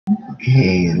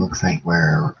Okay, it looks like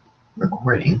we're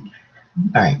recording.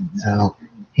 Alright, so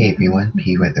hey everyone,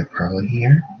 P Weather Pro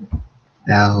here.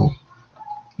 Now,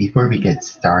 before we get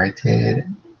started,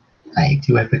 I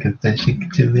do have a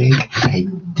confession to make. I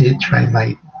did try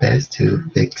my best to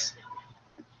fix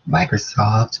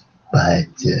Microsoft, but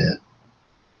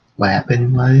what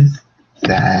happened was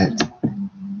that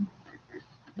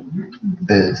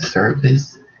the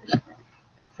service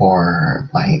for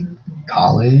my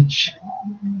college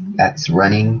that's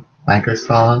running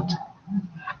Microsoft,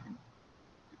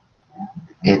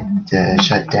 it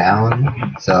shut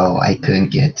down, so I couldn't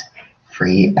get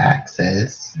free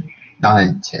access not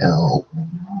until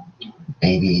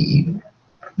maybe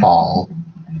fall.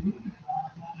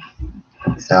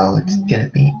 So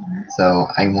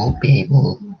I won't be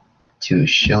able to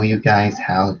show you guys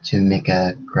how to make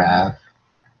a graph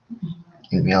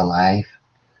in real life,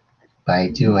 but I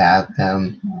do have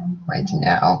them right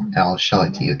now, and I'll show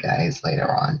it to you guys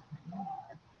later on.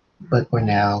 But for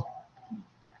now,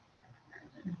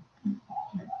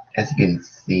 as you can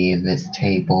see in this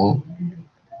table,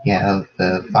 you have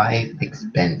the 5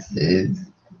 expenses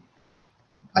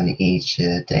on each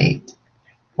date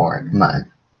for a month.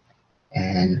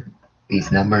 And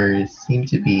these numbers seem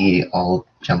to be all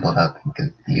jumbled up and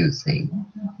confusing.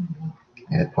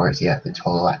 And of course, you have the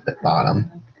total at the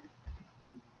bottom.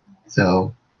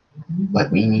 So what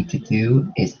we need to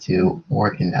do is to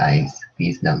organize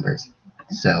these numbers.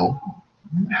 So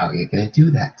how are you going to do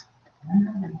that?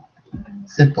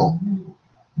 Simple.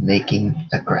 Making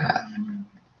a graph.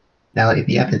 Now, if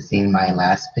you haven't seen my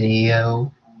last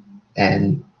video,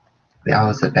 and now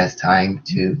is the best time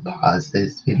to pause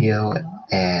this video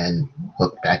and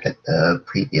look back at the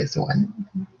previous one.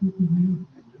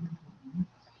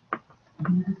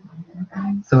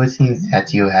 So it seems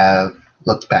that you have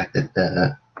looked back at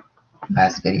the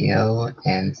last video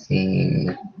and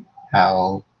seen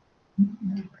how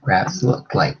graphs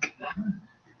look like.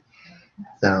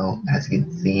 So as you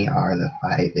can see are the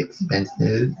 5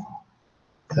 expenses.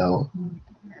 So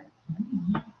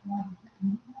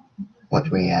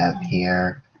what we have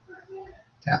here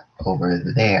over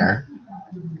there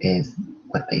is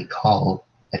what they call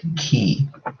a key.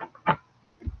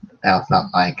 Now it's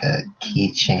not like a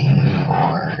keychain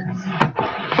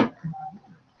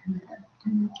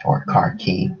or car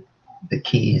key. The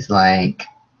key is like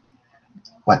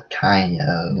what kind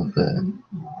of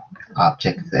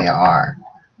objects they are.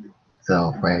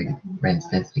 So for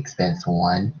instance, expense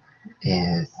 1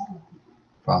 is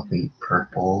probably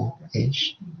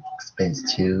purple-ish, expense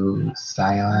 2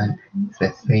 cyan,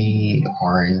 expense 3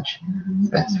 orange,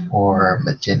 expense 4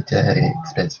 magenta, and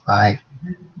expense 5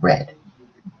 red.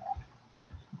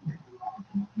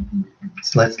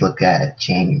 So let's look at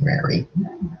January.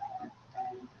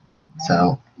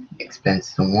 So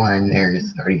expense 1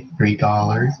 there's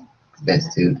 $33,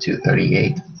 expense 2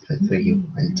 $238, expense 3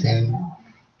 $110,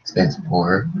 expense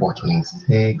 4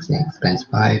 $426, and expense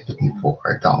 5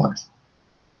 $54.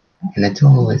 And the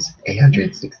total is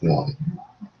 $861.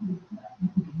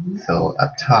 So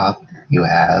up top you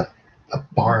have a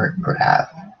bar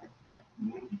graph.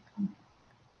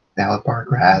 Now a bar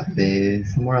graph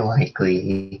is more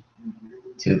likely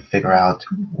to figure out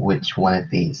which one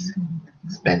of these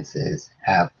expenses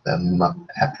have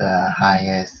the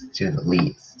highest to the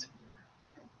least,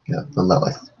 the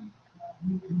lowest.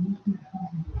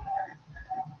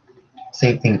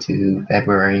 Same thing to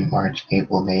February, March,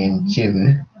 April, May, and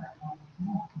June.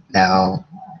 Now,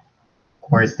 of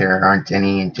course, there aren't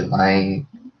any in July,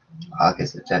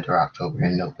 August, September, October,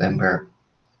 and November,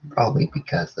 probably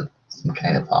because of some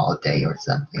kind of holiday or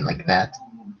something like that.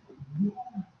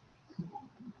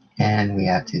 And we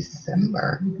have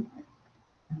December.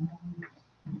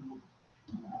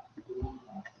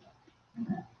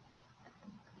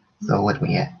 So what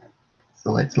we have?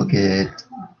 So let's look at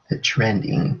the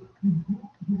trending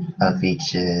of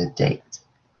each date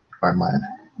or month.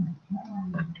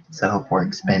 So for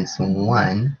expense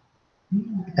 1,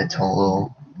 the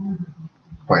total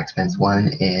for expense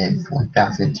 1 is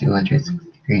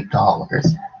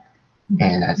 $1,263.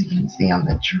 And as you can see on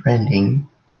the trending,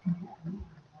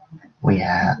 we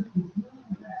have,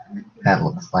 that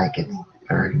looks like it's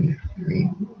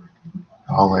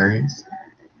 $33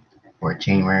 for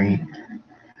January.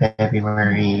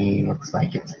 February looks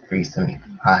like it's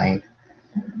 $375.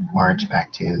 March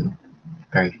back to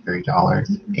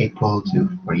 $33. April to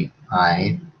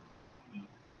 $45.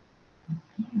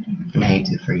 May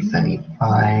to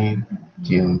 $375.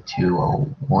 June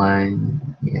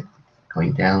 $201. It's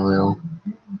going down a little.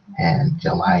 And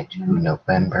July to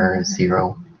November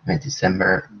 0. And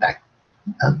December back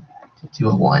up to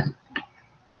 $201.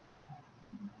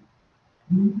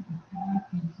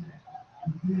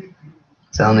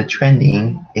 So the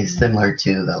trending is similar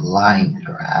to the line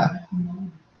graph.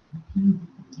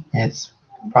 It's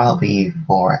probably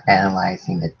for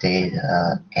analyzing the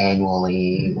data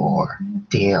annually or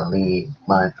daily,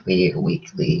 monthly, or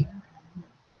weekly,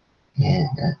 and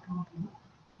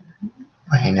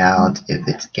find out if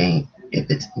it's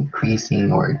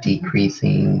increasing or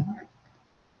decreasing.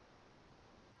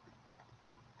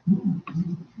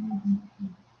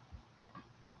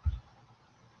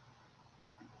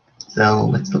 So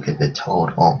let's look at the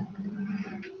total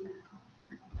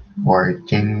for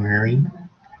January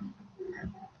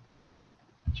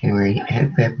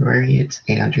and February. It's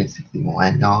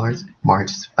 $861.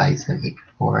 March is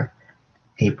 $574.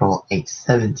 April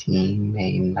 817.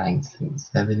 May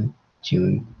 977.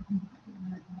 June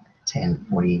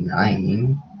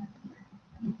 1049.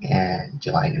 And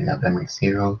July to November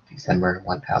 0. December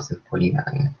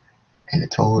 1049. And the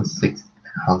total is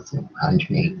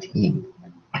 6,118.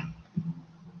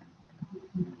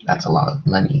 That's a lot of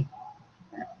money.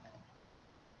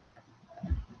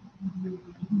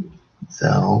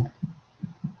 So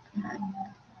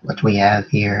what we have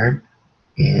here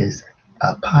is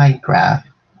a pie graph,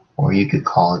 or you could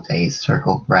call it a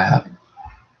circle graph,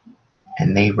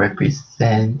 and they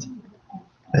represent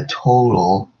the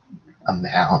total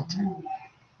amount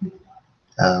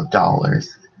of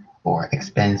dollars for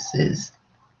expenses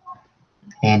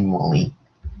annually.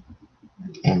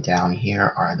 And down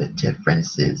here are the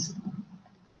differences,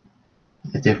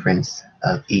 the difference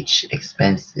of each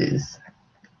expenses.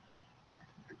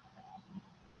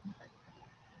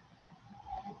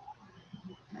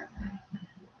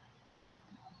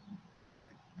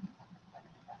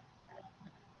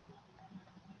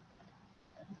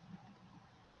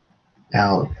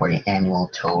 Now for the annual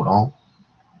total.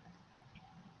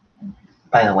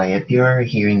 By the way, if you're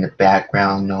hearing the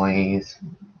background noise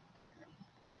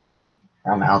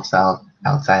from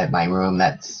outside of my room,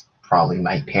 that's probably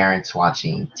my parents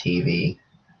watching TV,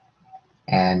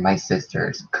 and my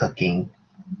sister's cooking.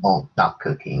 Well, not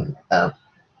cooking,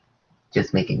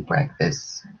 just making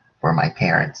breakfast for my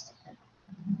parents.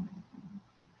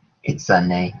 It's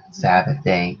Sunday, Sabbath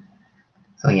day,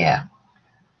 so yeah,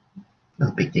 no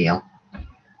big deal.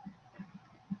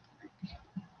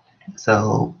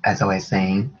 So, as I was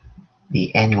saying,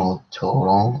 the annual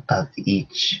total of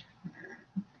each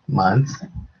month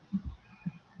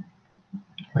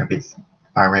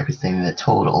are representing the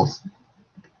totals.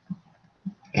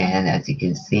 And as you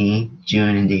can see,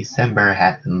 June and December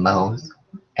have the most,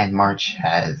 and March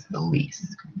has the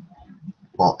least.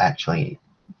 Well, actually,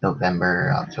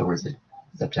 November, October,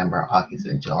 September, August,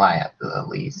 and July have the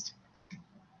least.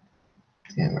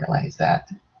 Didn't realize that.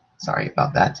 Sorry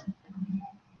about that.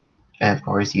 And of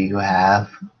course, you have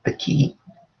the key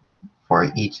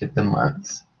for each of the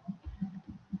months.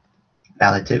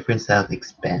 Now, the difference of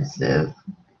expenses,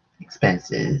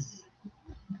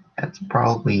 that's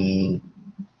probably,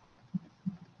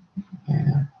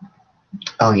 yeah.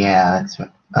 Oh yeah, that's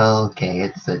okay.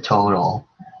 It's the total.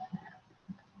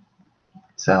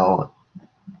 So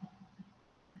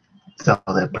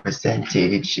the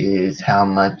percentage is how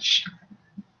much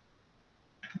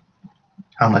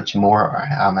more or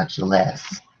how much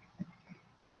less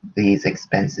these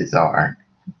expenses are.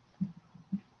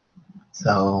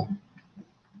 So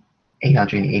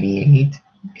 888,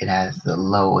 it has the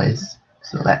lowest,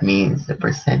 so that means the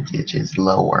percentage is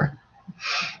lower.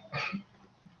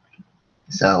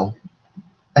 So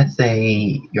let's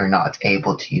say you're not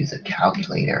able to use a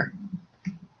calculator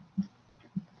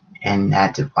and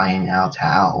had to find out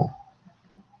how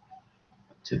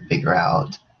to figure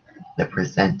out the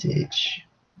percentage.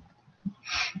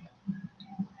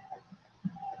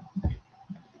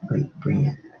 Bring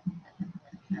it.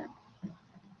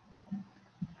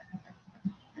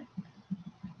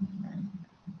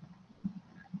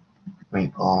 We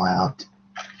pull out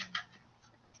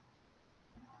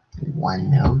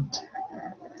OneNote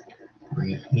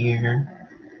right here.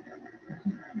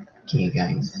 Can you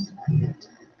guys see it?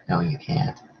 No, you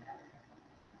can't.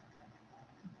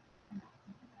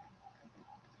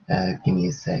 Give me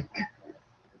a sec.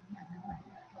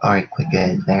 Alright, quick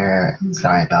edit there.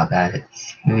 Sorry about that. It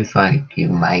seems like you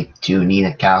might do need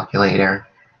a calculator.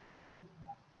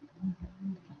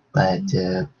 But,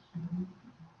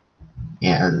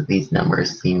 yeah, these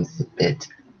numbers seems a bit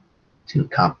too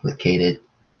complicated.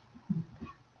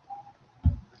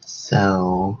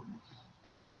 So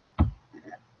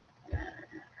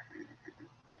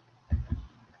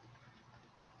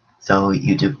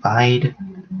you divide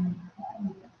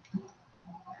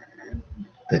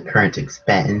the current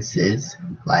expenses,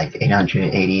 like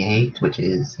 888, which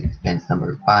is expense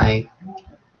number 5,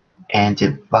 and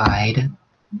divide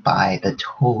by the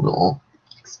total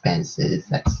expenses.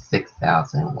 That's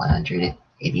 $6,188.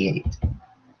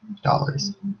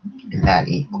 And that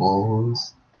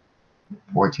equals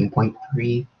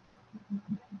 14.3,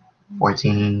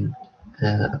 14,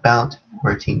 about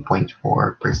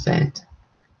 14.4%.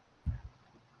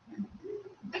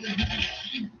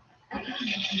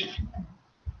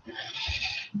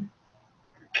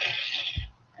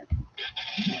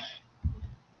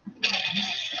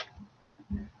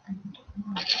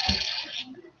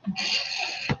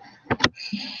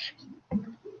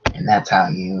 And that's how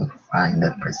you find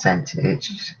the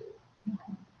percentage.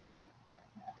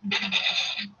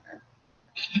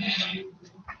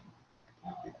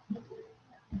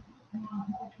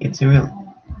 It's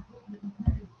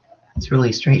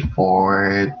really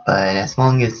straightforward, but as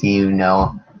long as you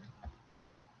know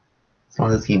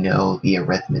the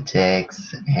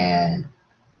arithmetics and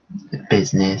the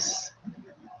business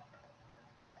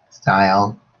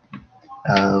style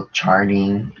of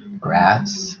charting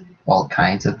graphs, all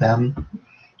kinds of them,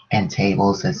 and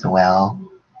tables as well,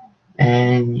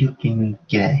 and you can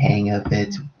get a hang of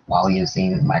it while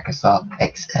using Microsoft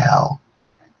Excel.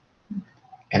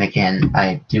 And again,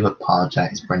 I do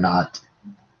apologize for not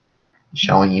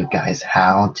showing you guys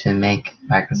how to make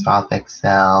Microsoft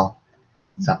Excel.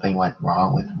 Something went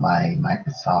wrong with my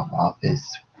Microsoft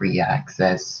Office free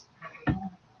access,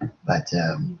 but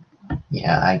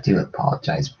yeah, I do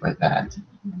apologize for that.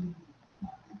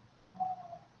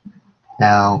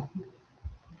 Now,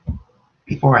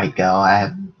 before I go,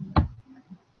 I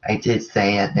did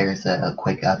say that there's a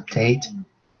quick update.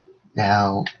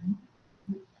 Now,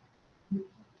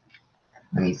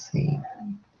 let me see.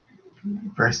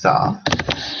 First off,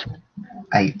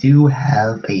 I do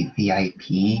have a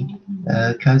VIP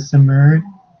customer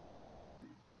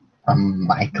from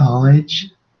my college,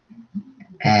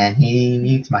 and he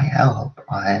needs my help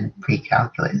on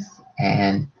Precalculus,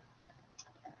 and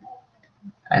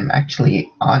I'm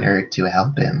actually honored to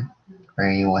help him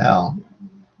very well.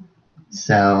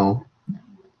 So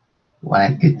what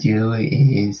I could do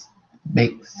is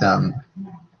make some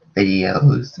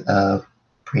videos of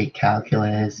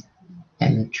Precalculus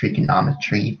and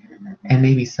trigonometry, and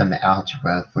maybe some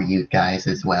algebra for you guys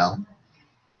as well.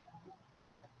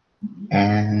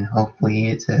 And hopefully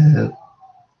it's a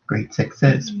great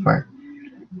success for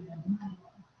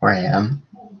him.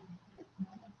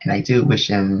 And I do wish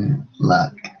him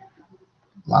luck,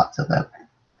 lots of luck.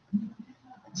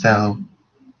 So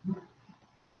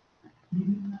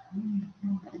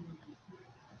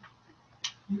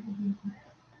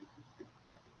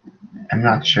I'm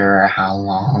not sure how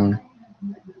long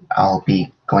I'll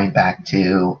be going back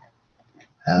to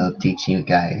teaching you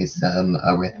guys some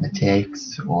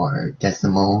arithmetics or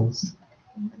decimals,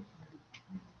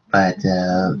 but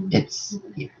it's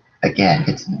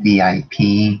VIP.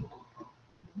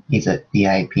 He's a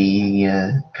VIP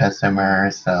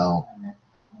customer, so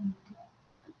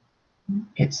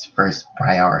it's first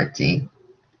priority.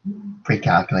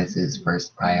 Precalculus is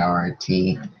first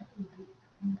priority,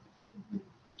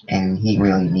 and he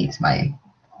really needs my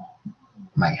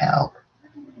help.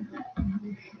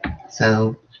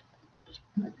 So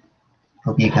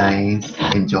hope you guys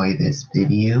enjoy this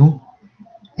video,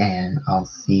 and I'll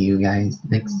see you guys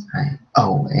next time.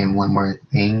 Oh, and one more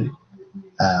thing.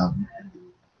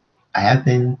 I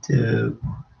haven't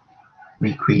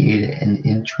recreated an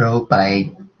intro, but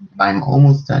I'm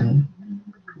almost done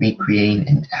recreating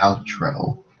an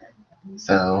outro.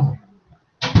 So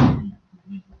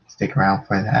stick around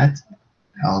for that.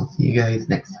 I'll see you guys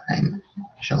next time.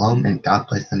 Shalom and God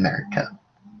bless America.